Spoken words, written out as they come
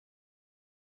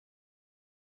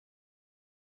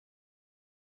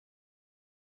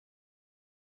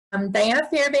Diana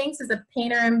Fairbanks is a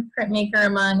painter and printmaker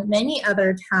among many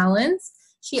other talents.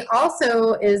 She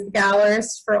also is the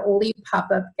gallerist for Oly Pop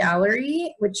Up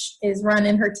Gallery, which is run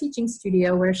in her teaching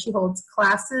studio where she holds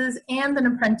classes and an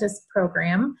apprentice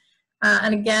program.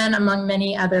 And again, among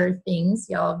many other things,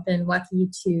 y'all have been lucky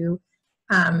to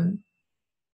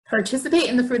participate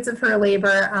in the fruits of her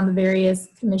labor on the various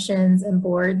commissions and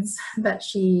boards that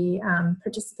she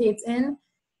participates in.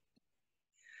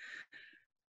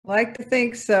 Like to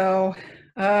think so.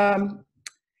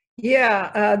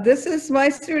 This is my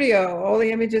studio,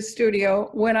 Oly Images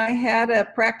Studio. When I had a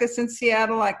practice in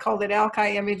Seattle, I called it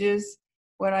Alki Images.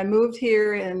 When I moved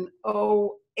here in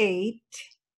 2008,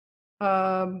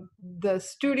 the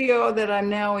studio that I'm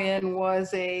now in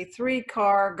was a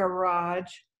 3-car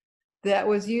garage that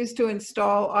was used to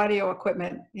install audio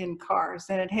equipment in cars,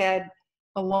 and it had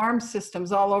alarm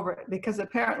systems all over it because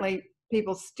apparently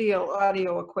people steal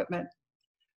audio equipment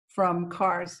from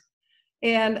cars.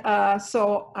 And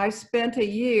so I spent a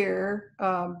year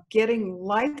getting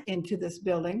light into this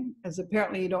building, as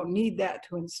apparently you don't need that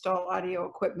to install audio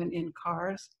equipment in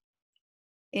cars,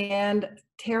 and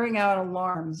tearing out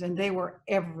alarms, and they were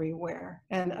everywhere.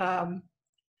 And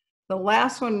the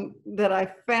last one that I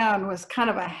found was kind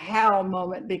of a howl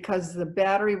moment because the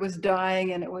battery was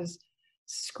dying and it was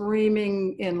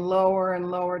screaming in lower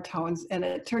and lower tones, and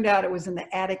it turned out it was in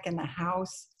the attic in the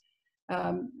house.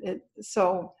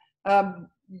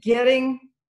 Getting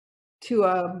to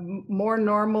a more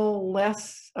normal,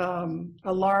 less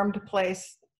alarmed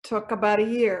place took about a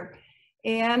year.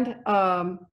 And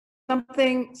some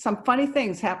funny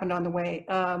things happened on the way.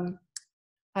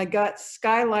 I got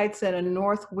skylights and a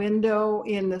north window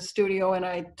in the studio, and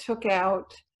I took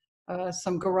out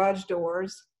some garage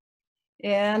doors,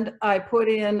 and I put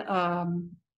in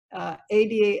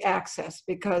ADA access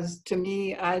because to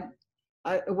me,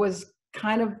 it was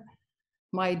kind of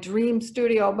my dream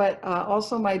studio, but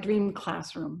also my dream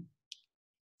classroom.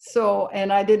 So,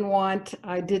 and I did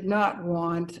not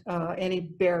want any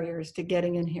barriers to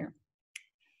getting in here.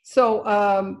 So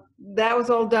that was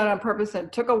all done on purpose, and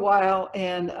it took a while.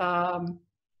 And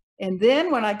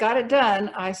then when I got it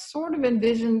done, I sort of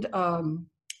envisioned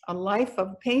a life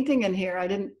of painting in here.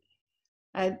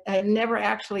 I had never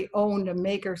actually owned a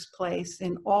maker's place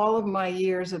in all of my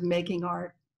years of making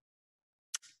art.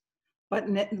 But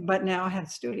now I have a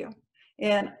studio.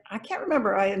 And I can't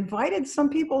remember, I invited some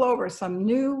people over, some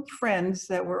new friends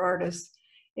that were artists,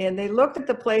 and they looked at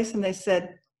the place and they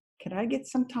said, "Can I get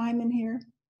some time in here?"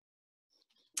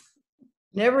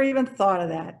 Never even thought of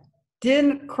that.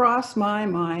 Didn't cross my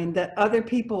mind that other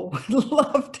people would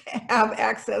love to have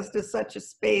access to such a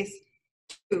space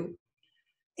too.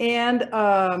 And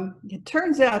it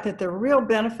turns out that the real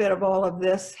benefit of all of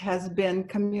this has been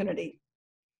community.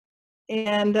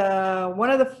 And one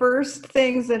of the first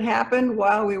things that happened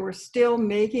while we were still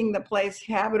making the place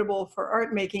habitable for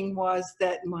art making was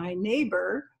that my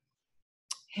neighbor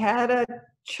had a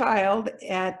child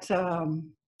at,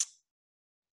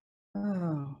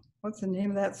 what's the name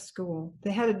of that school?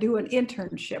 They had to do an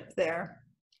internship there.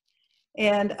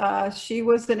 And she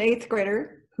was an 8th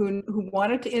grader who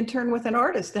wanted to intern with an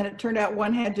artist, and it turned out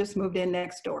one had just moved in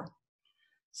next door.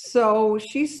 So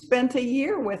she spent a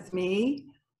year with me,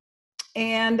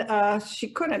 and she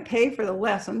couldn't pay for the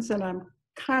lessons, and I'm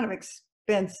kind of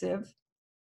expensive.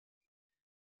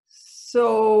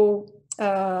 So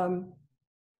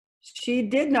she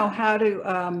did know how to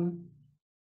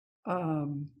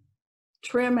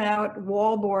trim out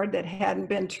wallboard that hadn't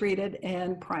been treated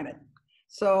and prime it.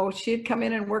 So she'd come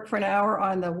in and work for an hour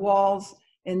on the walls,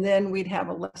 and then we'd have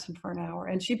a lesson for an hour.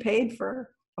 And she paid for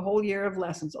a whole year of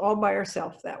lessons all by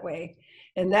herself that way.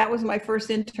 And that was my first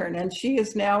intern. And she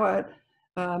is now a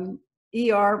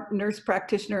ER nurse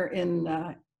practitioner in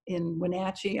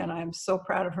Wenatchee, and I'm so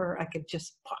proud of her. I could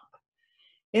just pop.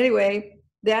 Anyway,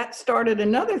 that started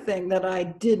another thing that I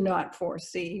did not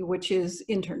foresee, which is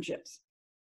internships.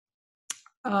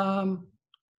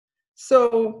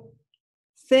 So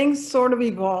things sort of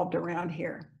evolved around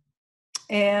here,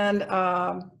 and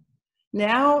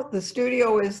now the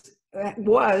studio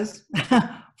was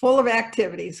full of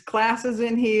activities, classes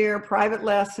in here, private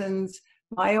lessons,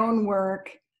 my own work,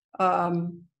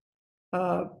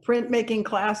 printmaking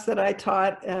class that I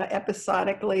taught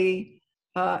episodically,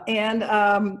 and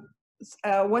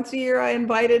once a year I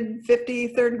invited 50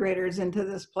 third graders into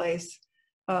this place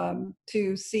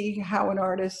to see how an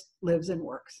artist lives and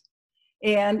works.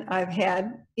 And I've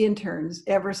had interns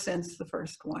ever since the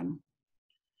first one.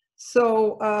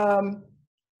 So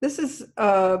this is,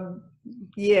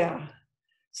 yeah.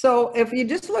 So if you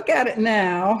just look at it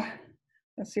now,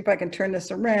 let's see if I can turn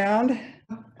this around.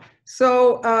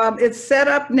 So it's set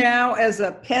up now as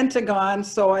a pentagon,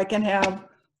 so I can have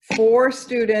 4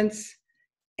 students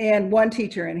and 1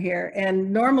 teacher in here.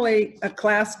 And normally a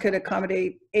class could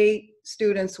accommodate 8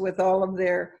 students with all of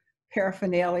their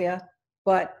paraphernalia,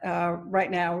 but right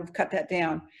now we've cut that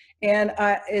down. And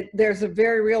there's a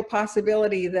very real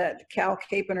possibility that Cal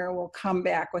Capener will come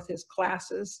back with his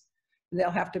classes. They'll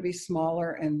have to be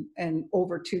smaller and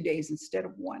over 2 days instead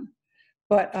of 1.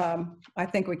 But I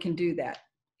think we can do that.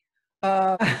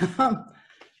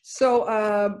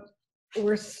 So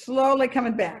we're slowly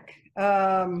coming back.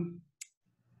 But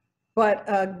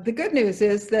the good news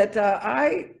is that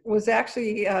I was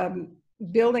actually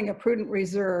building a prudent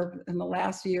reserve in the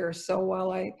last year or so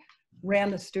while I ran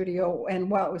the studio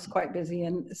and while it was quite busy.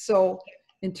 And so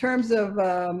in terms of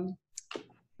the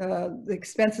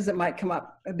expenses that might come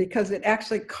up, because it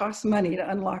actually costs money to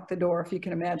unlock the door, if you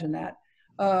can imagine that,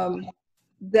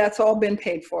 that's all been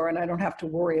paid for and I don't have to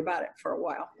worry about it for a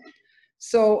while.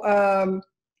 So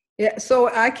yeah,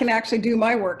 so I can actually do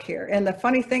my work here. And the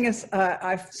funny thing is,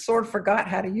 I sort of forgot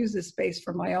how to use this space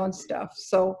for my own stuff.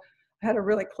 So I had to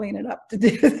really clean it up to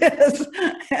do this.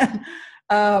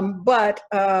 But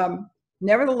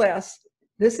nevertheless,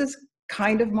 this is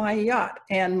kind of my yacht,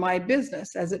 and my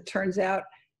business, as it turns out,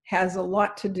 has a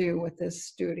lot to do with this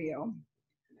studio.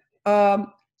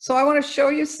 So I want to show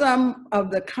you some of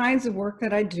the kinds of work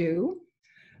that I do,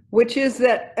 which is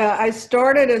that I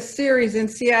started a series in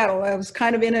Seattle. I was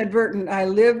kind of inadvertent. I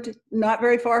lived not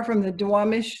very far from the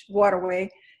Duwamish waterway,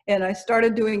 and I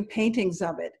started doing paintings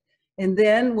of it. And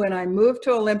then when I moved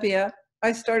to Olympia,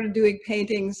 I started doing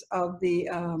paintings of the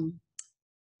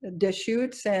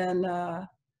Deschutes and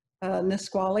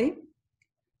Nisqually,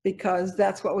 because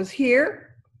that's what was here.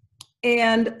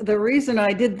 And the reason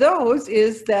I did those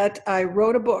is that I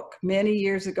wrote a book many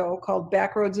years ago called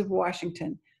Backroads of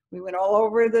Washington. We went all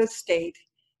over the state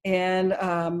and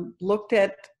looked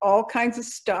at all kinds of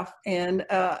stuff. And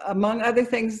among other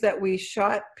things that we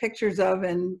shot pictures of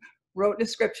and wrote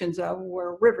descriptions of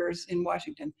were rivers in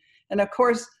Washington. And of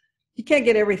course, you can't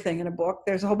get everything in a book.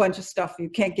 There's a whole bunch of stuff you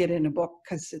can't get in a book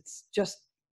because it's just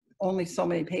only so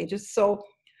many pages. So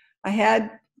I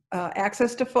had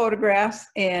access to photographs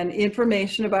and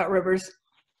information about rivers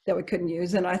that we couldn't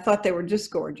use, and I thought they were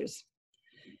just gorgeous.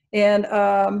 And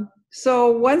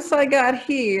so once I got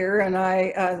here and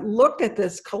I looked at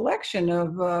this collection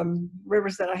of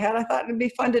rivers that I had, I thought it'd be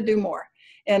fun to do more.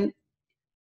 And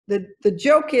the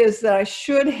joke is that I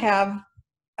should have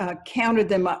counted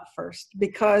them up first,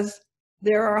 because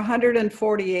there are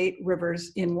 148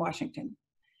 rivers in Washington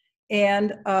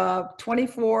and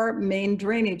 24 main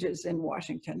drainages in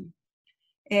Washington.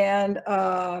 And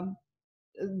the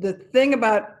thing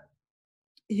about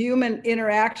human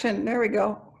interaction, there we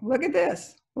go, look at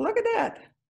this, look at that.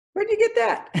 Where'd you get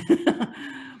that?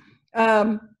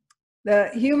 The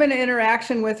human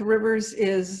interaction with rivers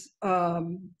is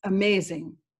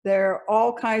amazing. There are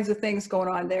all kinds of things going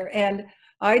on there. And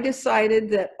I decided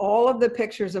that all of the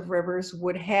pictures of rivers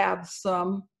would have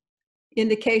some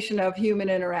indication of human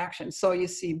interaction. So you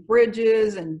see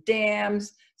bridges and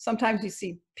dams. Sometimes you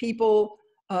see people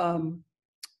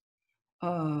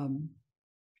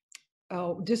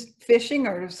just fishing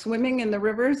or swimming in the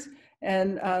rivers.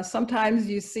 And sometimes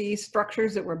you see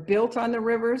structures that were built on the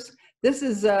rivers. This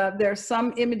is, there's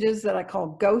some images that I call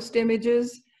ghost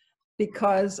images,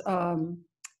 because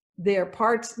there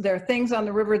are things on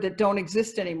the river that don't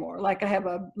exist anymore. Like I have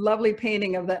a lovely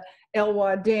painting of the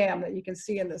Elwha Dam that you can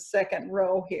see in the second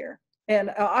row here. And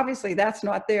obviously that's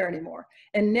not there anymore.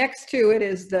 And next to it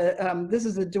is this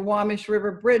is the Duwamish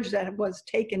River Bridge that was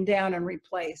taken down and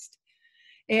replaced.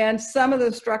 And some of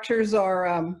the structures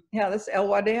are, yeah, this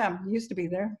Elwha Dam used to be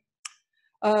there.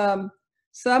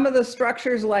 Some of the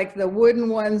structures, like the wooden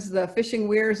ones, the fishing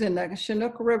weirs in the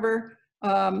Chinook River,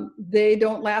 they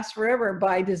don't last forever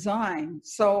by design.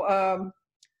 So,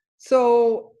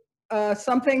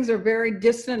 some things are very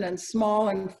distant and small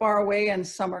and far away, and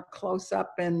some are close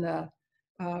up and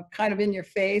kind of in your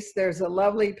face. There's a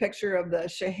lovely picture of the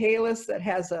Chehalis that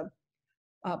has a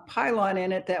pylon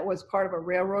in it that was part of a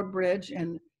railroad bridge,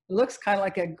 and it looks kind of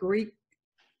like a Greek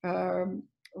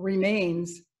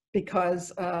remains,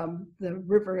 because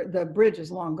the bridge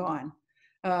is long gone.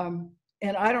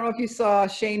 And I don't know if you saw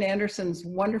Shane Anderson's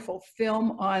wonderful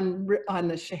film on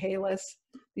the Chehalis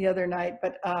the other night,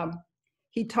 but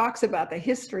he talks about the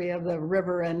history of the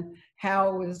river and how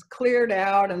it was cleared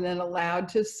out and then allowed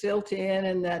to silt in,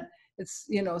 and that it's,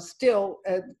 you know, still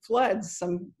floods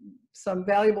some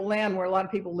valuable land where a lot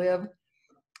of people live.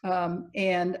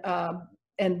 And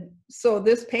so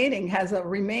this painting has a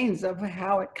remains of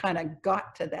how it kind of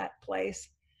got to that place.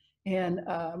 And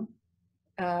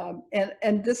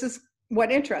and this is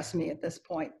what interests me at this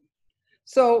point.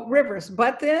 So rivers,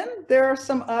 but then there are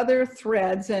some other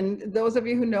threads, and those of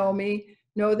you who know me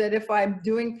know that if I'm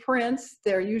doing prints,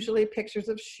 they're usually pictures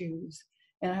of shoes,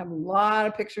 and I have a lot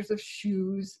of pictures of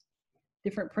shoes,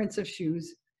 different prints of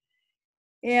shoes.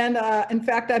 And in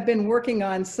fact, I've been working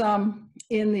on some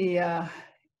in the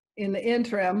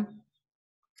interim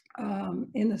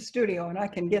in the studio, and I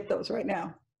can get those right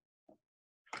now.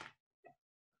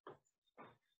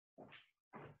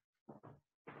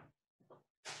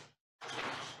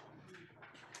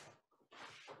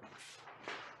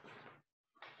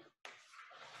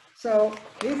 So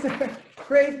these are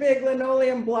great big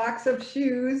linoleum blocks of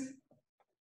shoes.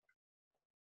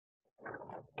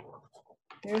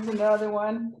 Here's another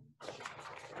one.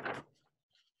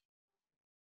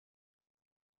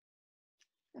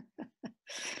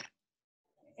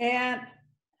 And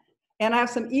I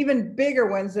have some even bigger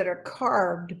ones that are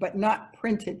carved but not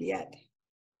printed yet.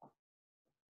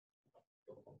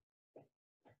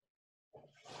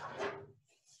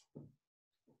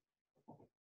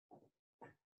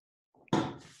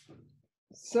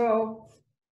 So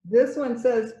this one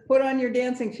says, put on your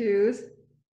dancing shoes.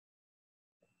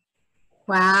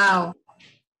 Wow.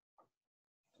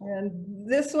 And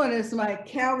this one is my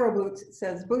cowgirl boots. It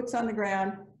says boots on the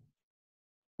ground.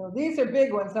 So these are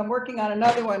big ones. I'm working on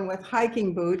another one with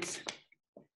hiking boots.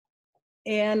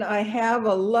 And I have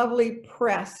a lovely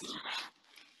press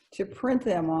to print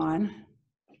them on.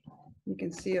 You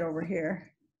can see it over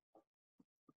here.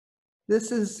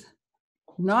 This is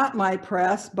not my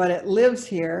press, but it lives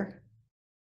here.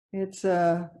 It's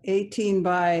a 18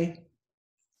 by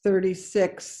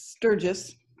 36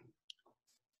 Sturgis.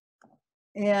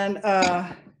 And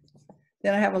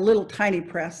then I have a little tiny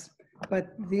press,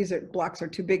 but these blocks are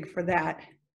too big for that.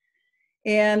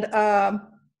 And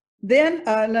then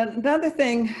another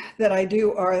thing that I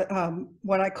do are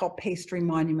what I call pastry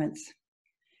monuments.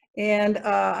 And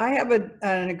I have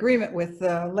an agreement with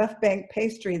Left Bank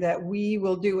Pastry that we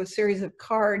will do a series of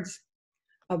cards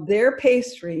of their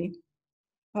pastry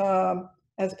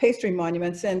as pastry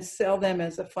monuments and sell them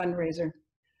as a fundraiser.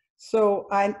 So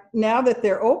now that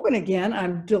they're open again,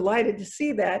 I'm delighted to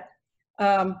see that.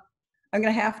 I'm going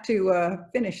to have to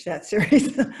finish that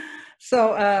series.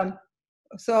 So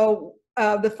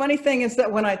the funny thing is that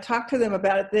when I talked to them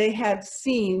about it, they had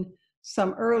seen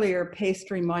some earlier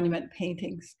pastry monument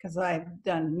paintings because I've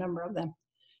done a number of them,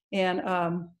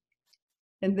 and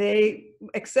they,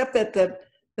 except that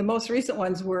the most recent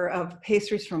ones were of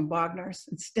pastries from Wagner's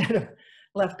instead of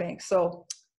Left Bank. So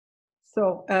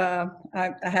I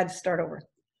had to start over.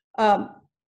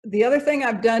 The other thing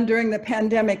I've done during the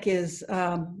pandemic is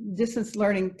distance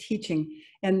learning teaching,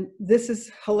 and this is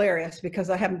hilarious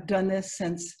because I haven't done this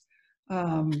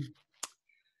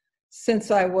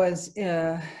since I was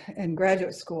in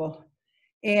graduate school.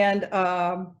 And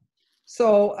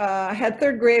so I had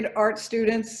third grade art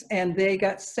students, and they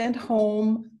got sent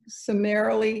home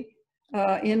summarily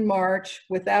in March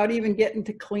without even getting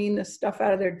to clean the stuff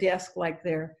out of their desk, like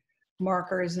their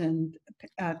markers and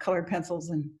colored pencils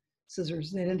and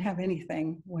scissors. They didn't have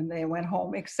anything when they went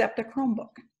home except a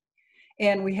Chromebook.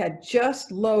 And we had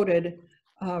just loaded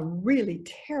a really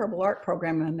terrible art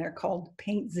program on there called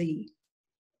Paint Z.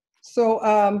 So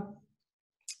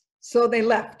they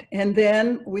left, and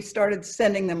then we started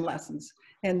sending them lessons.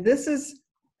 And this is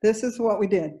what we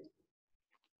did.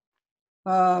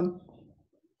 So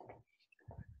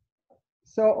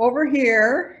over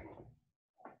here,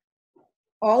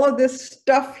 all of this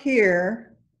stuff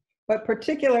here, but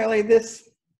particularly this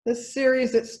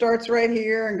series that starts right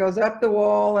here and goes up the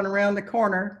wall and around the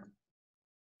corner,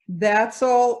 that's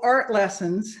all art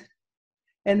lessons.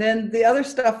 And then the other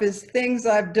stuff is things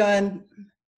I've done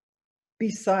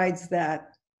besides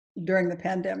that during the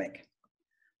pandemic.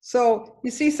 So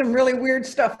you see some really weird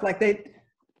stuff, like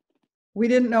we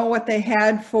didn't know what they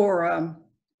had for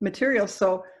materials.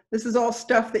 So this is all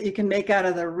stuff that you can make out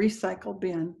of the recycle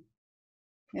bin,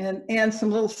 and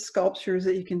some little sculptures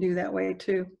that you can do that way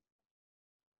too.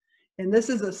 And this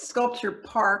is a sculpture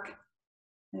park.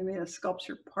 They made a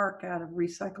sculpture park out of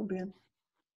recycle bin.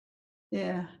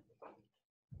 Yeah.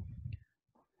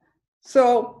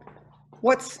 So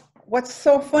what's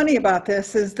so funny about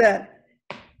this is that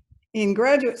in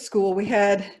graduate school we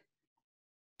had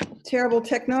terrible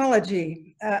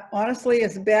technology. Honestly,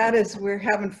 as bad as we're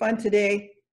having fun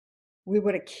today, we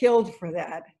would have killed for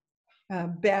that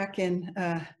back in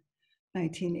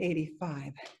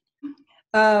 1985.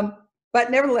 But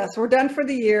nevertheless, we're done for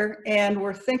the year, and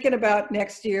we're thinking about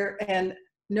next year, and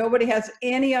nobody has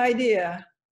any idea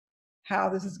how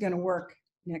this is going to work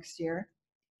next year.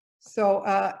 So,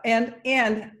 and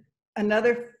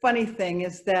another funny thing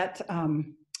is that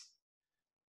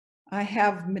I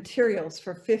have materials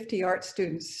for 50 art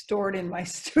students stored in my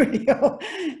studio,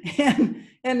 and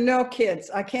no kids.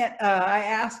 I can't. I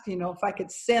asked, you know, if I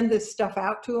could send this stuff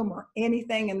out to them or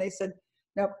anything, and they said,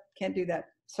 nope, can't do that.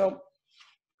 So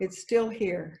it's still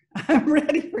here. I'm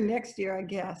ready for next year, I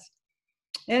guess.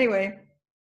 Anyway,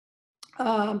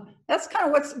 that's kind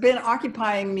of what's been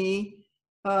occupying me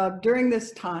during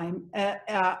this time.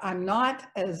 I'm not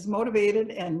as motivated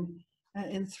and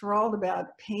enthralled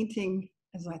about painting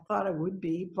as I thought I would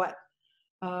be, but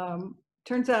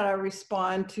turns out I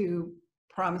respond to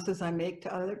promises I make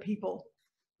to other people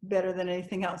better than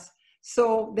anything else.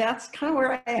 So that's kind of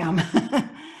where I am.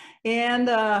 And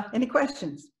any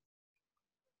questions?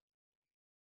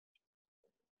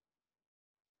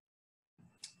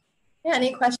 Yeah,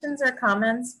 any questions or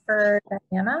comments for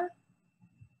Diana?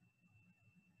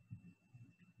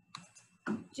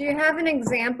 Do you have an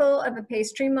example of a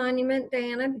pastry monument,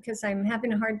 Diana? Because I'm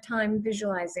having a hard time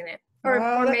visualizing it.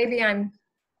 Or maybe I'm...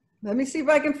 Let me see if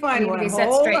I can find one.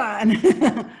 Hold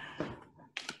on.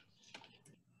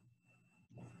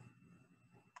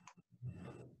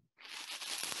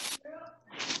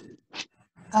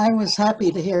 I was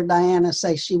happy to hear Diana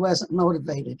say she wasn't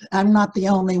motivated. I'm not the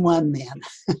only one then.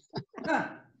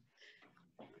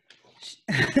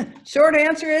 Short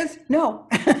answer is no.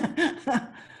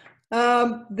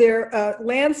 They're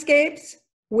landscapes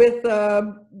with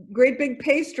great big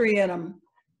pastry in them.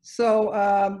 So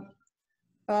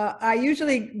I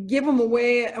usually give them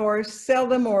away or sell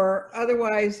them or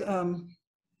otherwise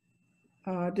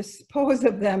dispose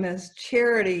of them as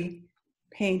charity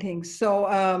paintings.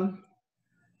 So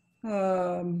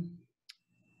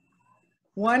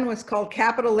one was called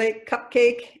Capitol Lake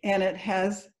Cupcake, and it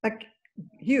has a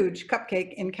huge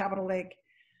cupcake in Capitol Lake.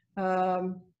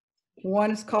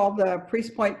 One is called the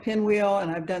Priest Point Pinwheel, and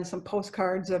I've done some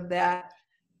postcards of that,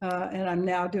 and I'm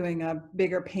now doing a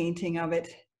bigger painting of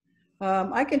it.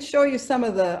 I can show you some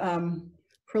of the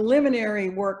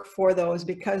preliminary work for those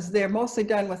because they're mostly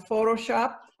done with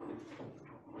Photoshop.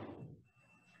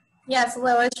 Yes,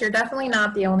 Lois, you're definitely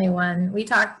not the only one. We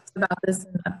talked about this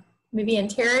maybe in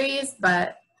Terry's,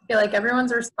 but I feel like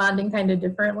everyone's responding kind of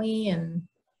differently. And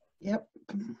Yep.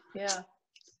 Yeah.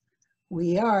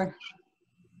 We are.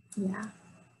 yeah.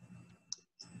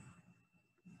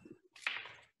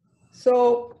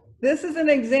 So this is an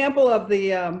example of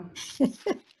the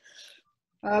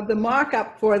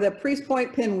mock-up for the Priest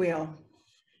Point Pinwheel.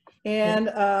 And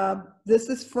this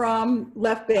is from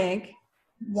Left Bank.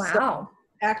 Wow. So,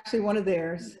 actually one of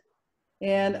theirs.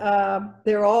 And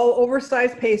they're all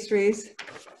oversized pastries.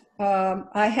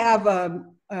 I have a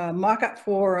mock-up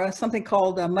for something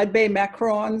called Mud Bay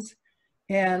Macarons,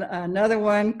 and another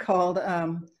one called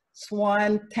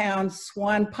Swan Town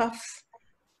Swan Puffs.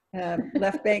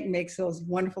 Left Bank makes those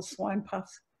wonderful swan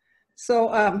puffs. So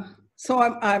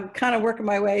I'm kind of working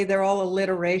my way. They're all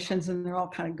alliterations and they're all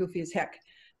kind of goofy as heck.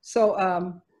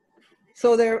 So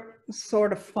they're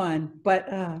sort of fun. But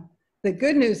the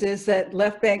good news is that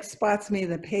Left Bank spots me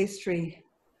the pastry.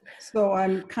 So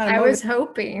I'm kind of... I was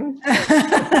hoping.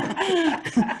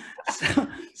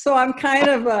 So I'm kind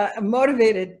of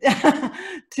motivated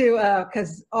to,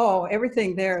 because,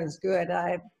 everything there is good.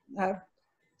 I've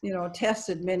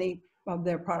tested many of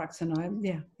their products and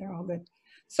they're all good.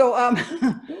 So,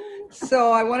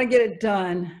 so I want to get it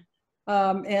done.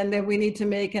 And then we need to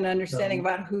make an understanding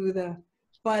about who the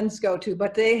funds go to,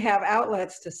 but they have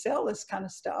outlets to sell this kind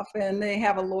of stuff and they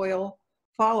have a loyal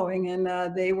following,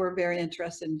 and they were very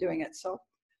interested in doing it. So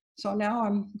now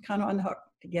I'm kind of on the hook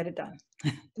to get it done.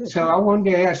 So I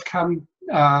wanted to ask,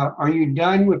 are you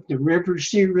done with the river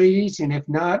series? And if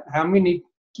not, how many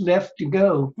left to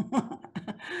go?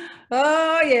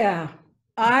 Oh yeah,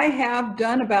 I have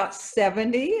done about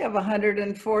 70 of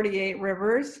 148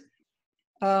 rivers.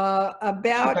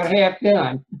 About half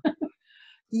done.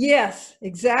 Yes,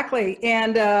 exactly.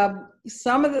 And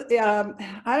some of the,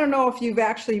 I don't know if you've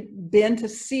actually been to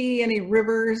see any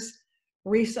rivers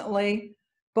recently,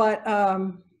 but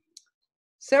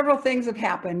several things have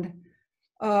happened.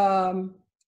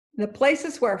 The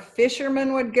places where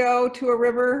fishermen would go to a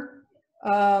river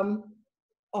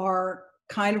are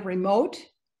kind of remote,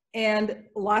 and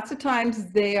lots of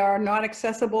times they are not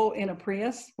accessible in a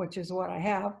Prius, which is what I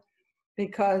have,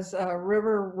 because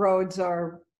river roads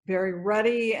are very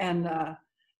ruddy and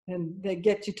they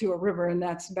get you to a river, and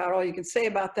that's about all you can say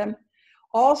about them.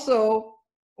 Also,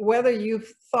 whether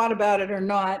you've thought about it or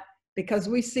not, because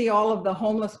we see all of the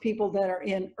homeless people that are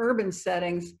in urban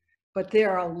settings, but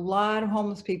there are a lot of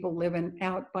homeless people living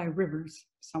out by rivers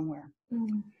somewhere.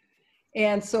 Mm.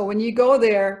 And so when you go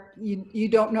there, you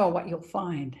don't know what you'll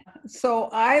find. So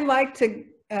I like to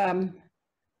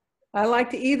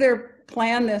either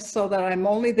plan this so that I'm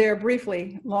only there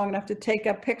briefly, long enough to take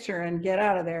a picture and get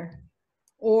out of there,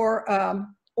 or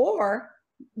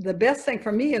the best thing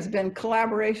for me has been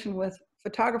collaboration with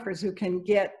photographers who can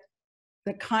get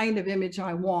the kind of image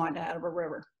I want out of a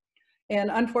river.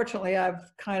 And unfortunately,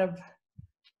 I've kind of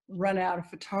run out of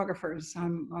photographers.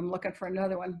 I'm looking for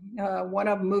another one. One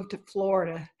of them moved to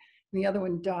Florida, and the other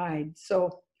one died.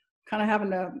 So kind of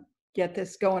having to get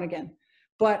this going again.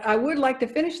 But I would like to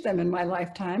finish them in my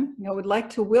lifetime. I would like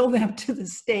to will them to the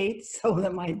States so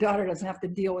that my daughter doesn't have to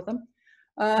deal with them.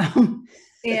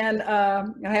 And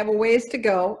I have a ways to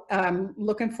go. I'm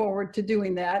looking forward to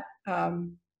doing that.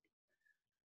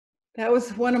 That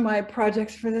was one of my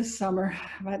projects for this summer,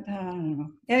 but I don't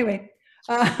know. Anyway,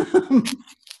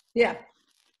 yeah.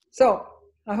 So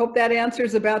I hope that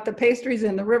answers about the pastries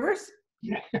and the rivers.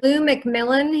 Lou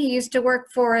McMillan, he used to work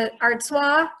for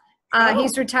Artswa.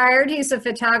 He's retired. He's a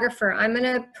photographer. I'm going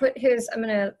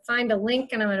to find a link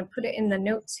and I'm going to put it in the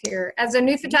notes here as a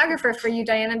new photographer for you,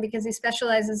 Diana, because he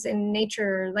specializes in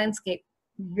nature landscape.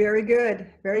 Very good.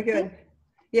 Very good.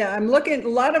 Yeah, I'm looking, a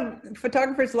lot of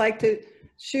photographers like to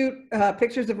shoot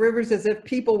pictures of rivers as if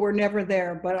people were never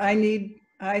there, but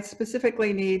I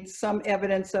specifically need some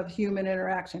evidence of human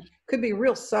interaction. Could be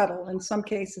real subtle, in some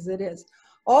cases it is.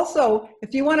 Also,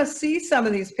 if you want to see some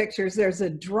of these pictures, there's a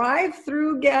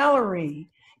drive-through gallery.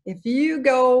 If you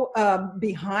go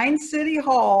behind City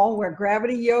Hall, where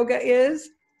Gravity Yoga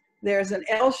is, there's an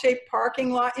L-shaped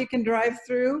parking lot you can drive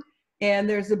through, and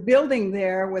there's a building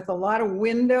there with a lot of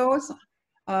windows.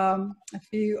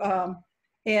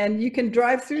 And you can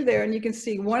drive through there and you can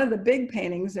see one of the big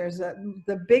paintings. There's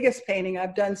the biggest painting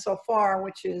I've done so far,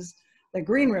 which is the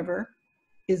Green River,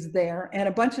 is there, and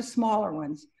a bunch of smaller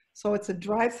ones. So it's a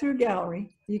drive-through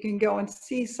gallery. You can go and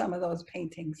see some of those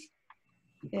paintings.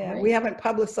 Yeah, we haven't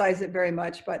publicized it very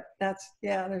much, but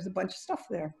there's a bunch of stuff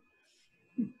there.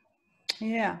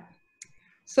 Yeah.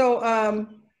 So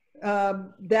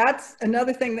that's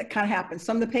another thing that kind of happened.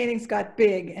 Some of the paintings got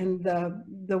big, and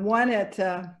the one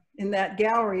in that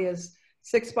gallery is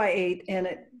 6 by 8, and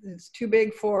it's too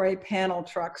big for a panel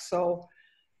truck. So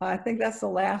I think that's the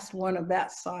last one of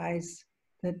that size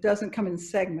that doesn't come in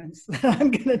segments that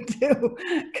I'm gonna do,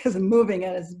 because moving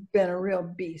it has been a real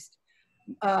beast.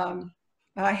 I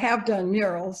have done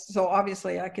murals, so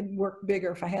obviously I could work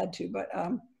bigger if I had to, but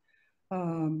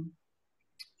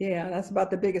yeah, that's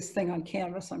about the biggest thing on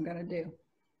canvas I'm gonna do.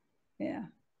 Yeah.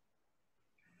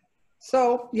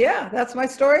 So yeah, that's my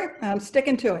story. I'm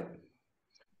sticking to it.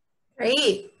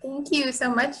 Great. Thank you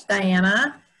so much,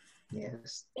 Diana.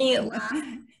 Yes. Any last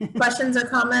questions or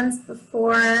comments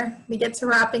before we get to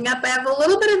wrapping up? I have a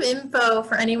little bit of info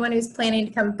for anyone who's planning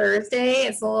to come Thursday.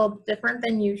 It's a little different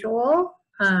than usual.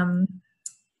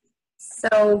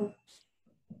 So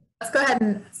let's go ahead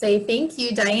and say thank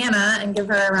you, Diana, and give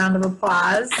her a round of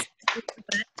applause.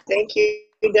 Thank you,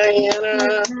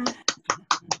 Diana.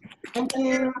 Thank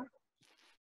you.